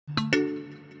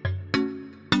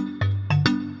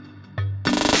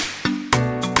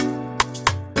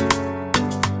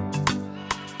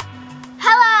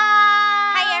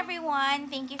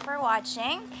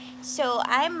watching. So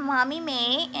I'm Mommy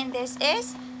May and this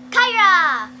is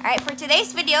Kyra! Alright, for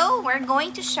today's video, we're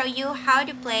going to show you how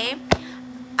to play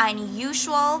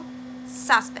Unusual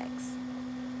Suspects.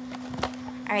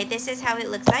 Alright, this is how it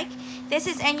looks like. This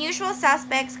is Unusual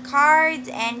Suspects cards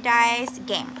and dice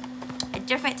game. A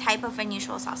different type of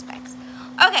Unusual Suspects.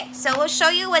 Okay, so we'll show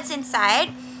you what's inside.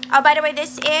 Oh, by the way,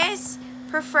 this is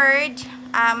preferred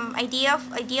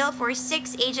ideal for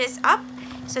 6 ages up.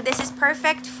 So this is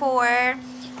perfect for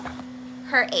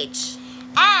her age.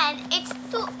 And it's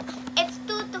two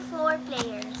to 4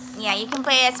 players. Yeah, you can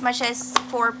play as much as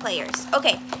 4 players.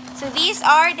 Okay, so these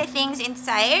are the things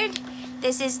inside.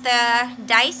 This is the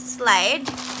dice slide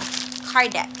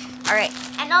card deck. Alright.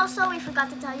 And also, we forgot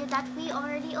to tell you that we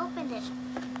already opened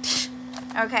it.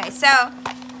 Okay, so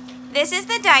this is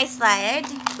the dice slide.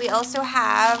 We also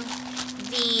have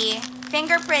the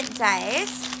fingerprint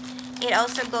dice. It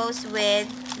also goes with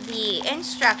the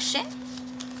instruction.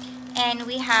 And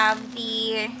we have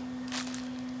the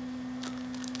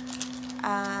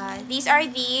these are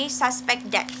the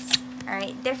suspect decks.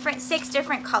 Alright, 6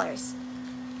 different colors.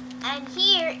 And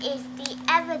here is the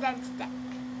evidence deck.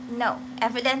 No,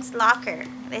 evidence locker.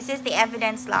 This is the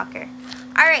evidence locker.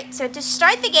 Alright, so to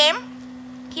start the game,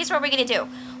 here's what we're gonna do.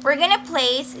 We're gonna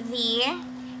place the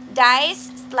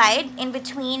dice slide in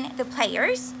between the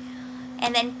players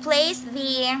and then place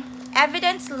the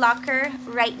evidence locker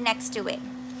right next to it.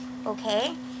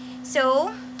 Okay,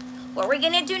 so what we're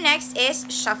gonna do next is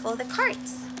shuffle the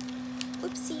cards.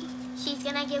 Oopsie. She's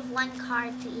gonna give 1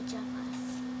 card to each of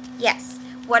us. Yes.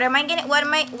 What I'm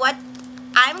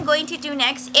going to do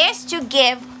next is to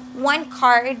give 1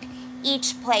 card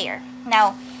each player.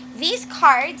 Now, this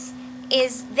card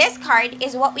is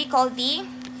what we call the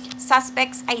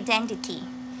suspect's identity.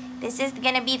 This is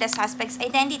gonna be the suspect's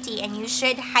identity, and you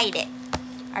should hide it.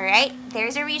 All right.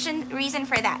 There's a reason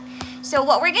for that. So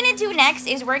what we're gonna do next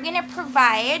is we're gonna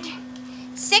provide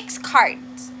 6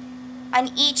 cards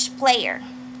on each player.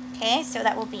 Okay, so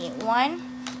that will be 1,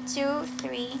 2,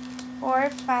 3, 4,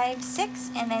 5, 6,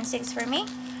 and then 6 for me.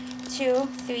 2,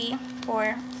 3,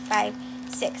 4, 5,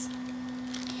 6.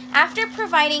 After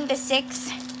providing the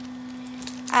 6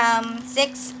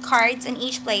 cards on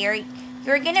each player,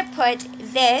 you're gonna put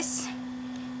this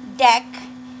deck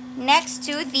next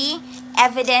to the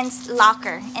evidence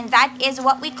locker, and that is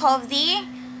what we call the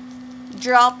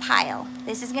draw pile.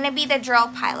 This is gonna be the draw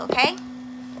pile, okay?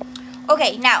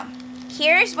 Okay, now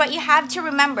here's what you have to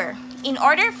remember. In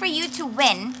order for you to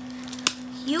win,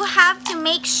 you have to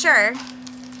make sure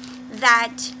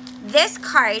that this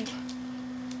card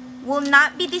will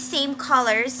not be the same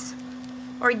colors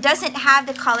or doesn't have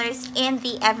the colors in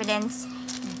the evidence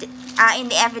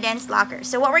locker.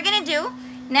 So what we're gonna do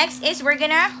next is we're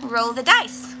gonna roll the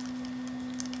dice.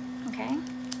 Okay.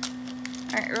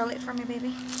 All right, roll it for me,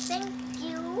 baby. Thank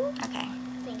you. Okay.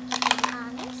 Thank you, to be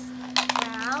honest.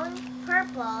 Brown,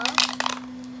 purple,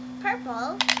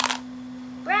 purple,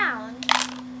 brown,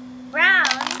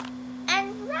 brown,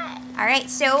 and red. All right,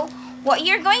 so what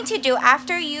you're going to do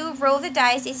after you roll the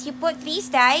dice is you put these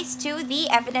dice to the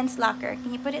evidence locker.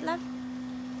 Can you put it, love?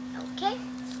 Okay.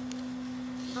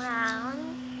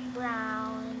 Brown,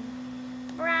 brown,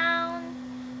 brown,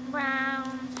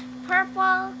 brown,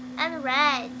 purple, and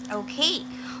red. Okay.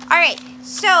 All right,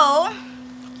 so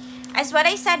as what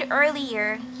I said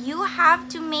earlier, you have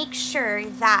to make sure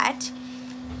that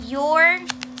your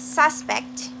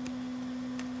suspect,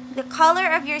 the color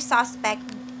of your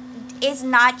suspect is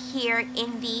not here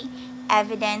in the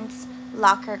evidence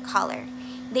locker color.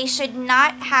 They should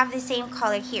not have the same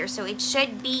color here, so it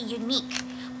should be unique.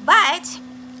 But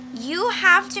you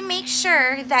have to make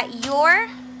sure that your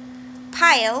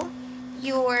pile,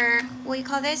 what do you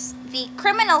call this? The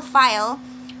criminal file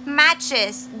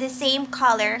matches the same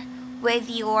color with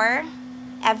your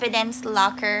evidence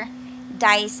locker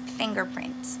dice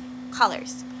fingerprints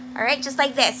colors. All right, just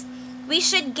like this. We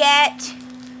should get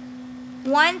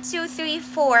 1, 2, 3,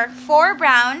 4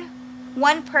 brown,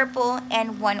 1 purple,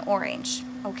 and 1 orange.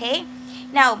 Okay,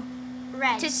 now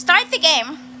Red. to start the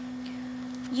game,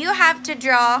 you have to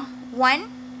draw 1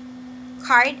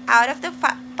 card out of the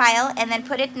pile and then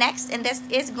put it next, and this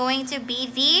is going to be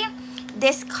the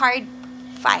discard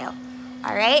file.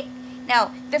 All right,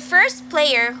 now the first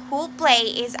player who will play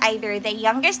is either the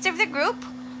youngest of the group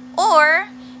or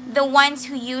the ones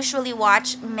who usually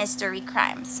watch mystery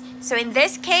crimes. So in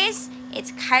this case,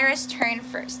 it's Kyra's turn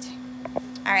first.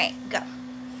 All right, go.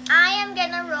 I am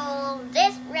gonna roll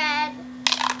this red,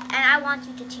 and I want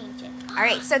you to change it. All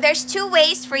right, so there's 2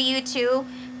 ways for you to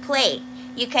play.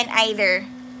 You can either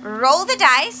roll the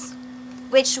dice,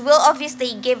 which will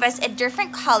obviously give us a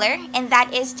different color, and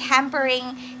that is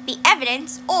tampering the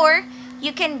evidence, or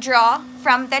you can draw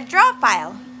from the draw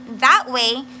pile. That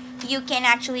way, you can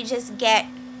actually just get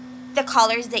the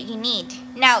colors that you need.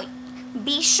 Now,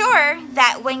 be sure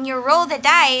that when you roll the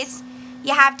dice,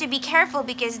 you have to be careful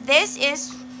because this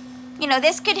is,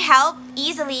 this could help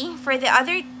easily for the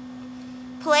other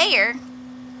player,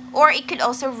 or it could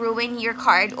also ruin your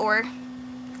card or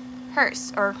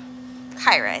hers or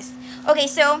Kyra's. Okay,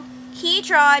 so she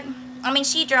drawed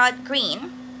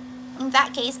green. In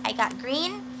that case, I got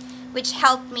green, which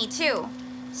helped me too.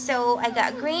 So I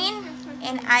got green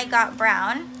and I got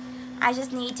brown. I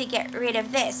just need to get rid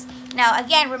of this. Now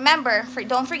again, remember,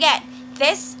 don't forget,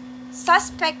 this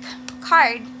suspect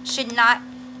card should not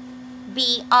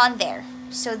be on there.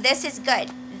 So this is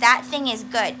good. That thing is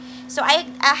good. So I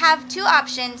have two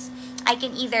options. I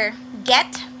can either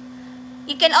get,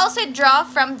 you can also draw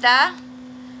from the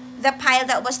pile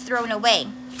that was thrown away.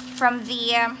 From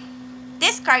the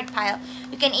discard pile,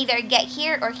 you can either get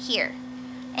here or here.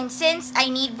 And since I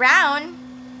need brown,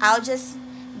 I'll just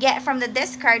get from the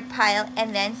discard pile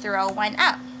and then throw one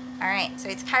out. Alright, so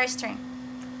it's Kyra's turn.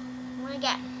 I'm gonna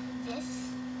get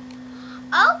this.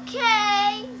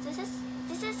 Okay.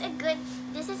 This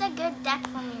is a good deck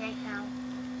for me right now.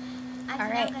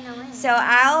 Alright. I'm gonna win. So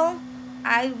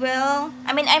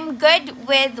I'm good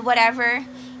with whatever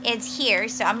is here,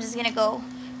 so I'm just gonna go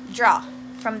draw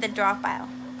from the draw pile.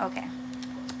 Okay.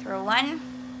 Throw one.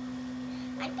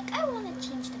 I think I want to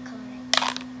change the color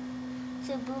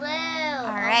to blue.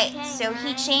 Alright, Okay, so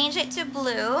he nice. changed it to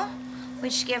blue,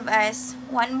 which give us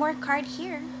one more card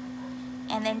here,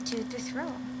 and then two to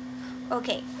throw.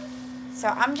 Okay, so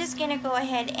I'm just gonna go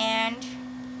ahead and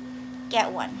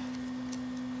get one.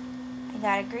 I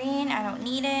got a green, I don't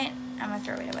need it. I'm gonna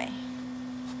throw it away.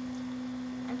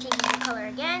 I'm changing the color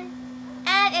again,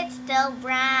 and it's still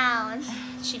brown.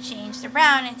 She changed the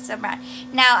brown, it's still brown.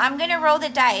 Now I'm gonna roll the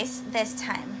dice this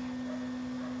time.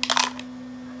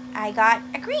 I got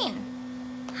a green.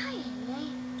 Hi.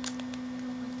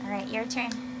 Alright, your turn.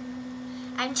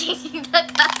 I'm changing the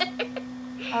color.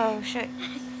 Oh, shoot.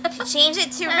 She changed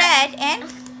it to red, and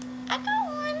I got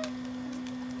one.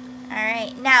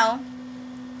 alright, now,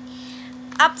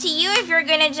 up to you if you're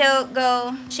gonna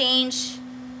go change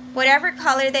whatever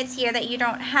color that's here that you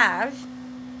don't have.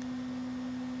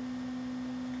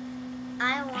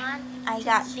 I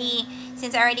got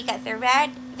since I already got the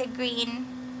red, the green,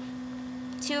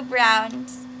 two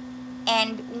browns,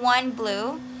 and one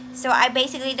blue. So I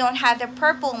basically don't have the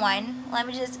purple one. Let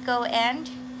me just go and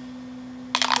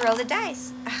roll the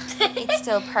dice. It's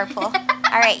still purple.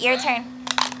 Alright, your turn.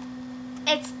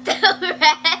 It's still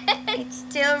red. It's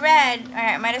still red.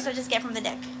 Alright, might as well just get from the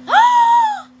deck. And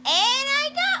I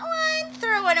got one.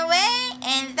 Throw one away.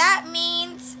 And that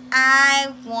means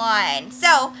I won.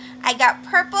 So, I got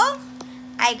purple.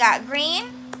 I got green.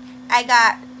 I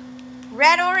got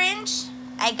red-orange.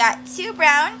 I got two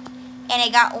brown. And I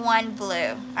got one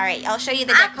blue. Alright, I'll show you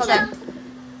the deck. Hold on.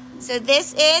 So,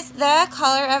 this is the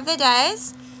color of the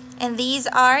dice. And these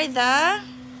are the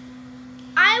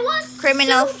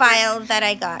criminal file that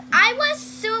I got. I was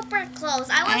super close.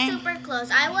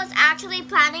 I was actually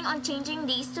planning on changing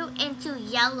these two into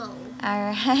yellow.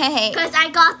 Alright. Because I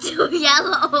got two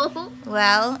yellow.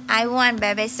 Well, I won,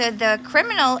 baby. So the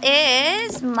criminal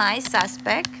is my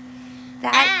suspect.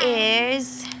 That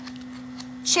is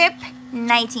Chip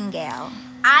Nightingale.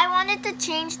 I wanted to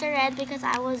change the red because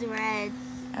I was red.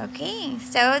 Okay,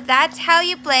 so that's how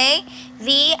you play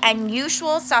the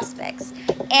Unusual Suspects.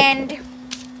 And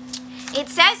it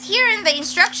says here in the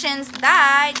instructions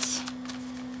that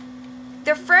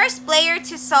the first player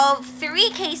to solve 3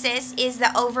 cases is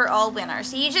the overall winner.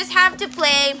 So you just have to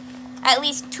play at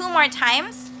least 2 more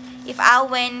times. If I'll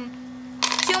win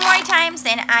 2 more times,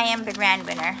 then I am the grand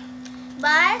winner.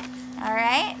 But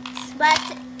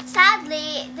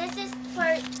sadly, this is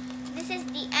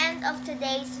the end of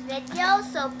today's video.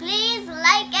 So please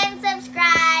like and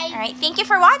subscribe. Alright, thank you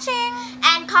for watching.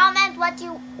 And comment what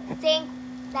you think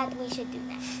that we should do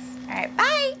next. Alright,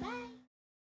 bye. Bye.